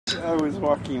I was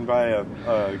walking by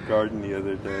a garden the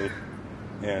other day,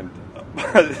 and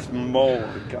this mole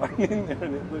had gotten in there,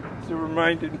 and it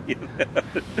reminded me of that.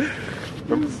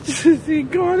 It was just,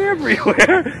 he'd gone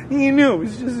everywhere. You knew it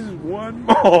was just this one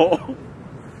mole.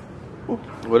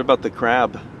 What about the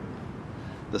crab?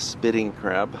 The spitting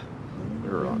crab? We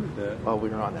were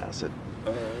on acid.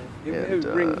 It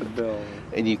rings the bell.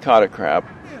 And you caught a crab.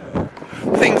 Yeah.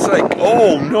 Things like,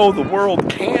 oh no, the world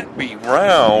can't be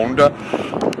round.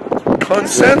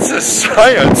 Consensus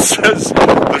science says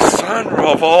the sun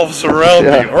revolves around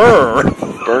the earth.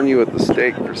 Burn you at the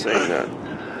stake for saying that.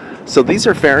 So these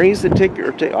are ferries that take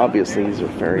obviously these are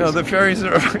ferries. No, the ferries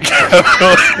are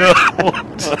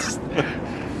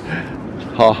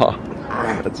Haha.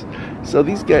 So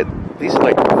these are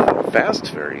like fast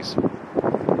ferries.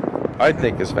 I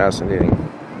think is fascinating.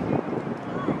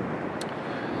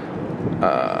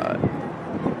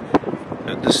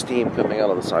 The steam coming out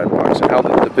of the sidewalks and how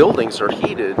the buildings are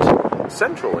heated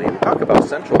centrally. And talk about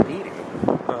central heating.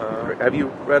 Have you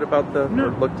read about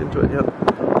or looked into it yet?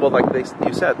 Well, like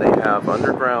you said, they have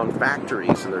underground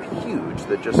factories and they're huge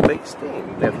that just make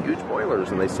steam. They have huge boilers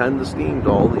and they send the steam to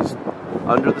all these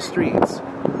under the streets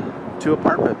to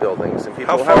apartment buildings, and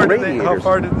people have radiators. How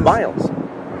far did this? Miles.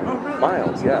 Oh, really?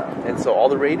 Miles, yeah. And so all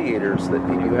the radiators that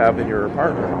you have in your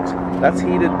apartment, that's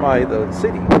heated by the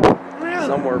city. Really?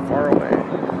 Somewhere far away.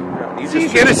 So you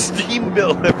get a steam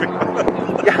bill every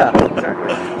month. Yeah,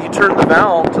 exactly. You turn the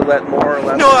valve to let more or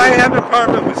less. No, I had an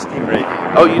apartment with steam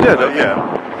radiators. Oh, you did? Okay. Yeah.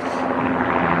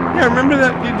 Yeah, remember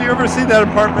that? Did you ever see that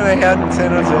apartment I had in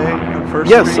San Jose? On First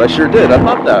Yes, Street? I sure did. I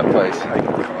love that place.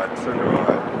 So do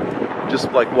I.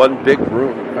 Just like one big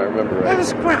room, if I remember right. That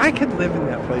was great. I could live in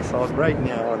that place right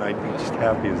now, and I'd be just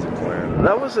happy as a clam.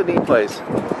 That was a neat place.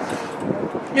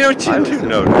 You know, you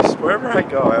notice, wherever I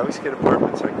go, I always get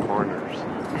apartments on corners.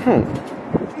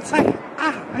 It's like,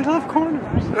 I love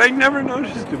corners. I never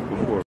noticed it before.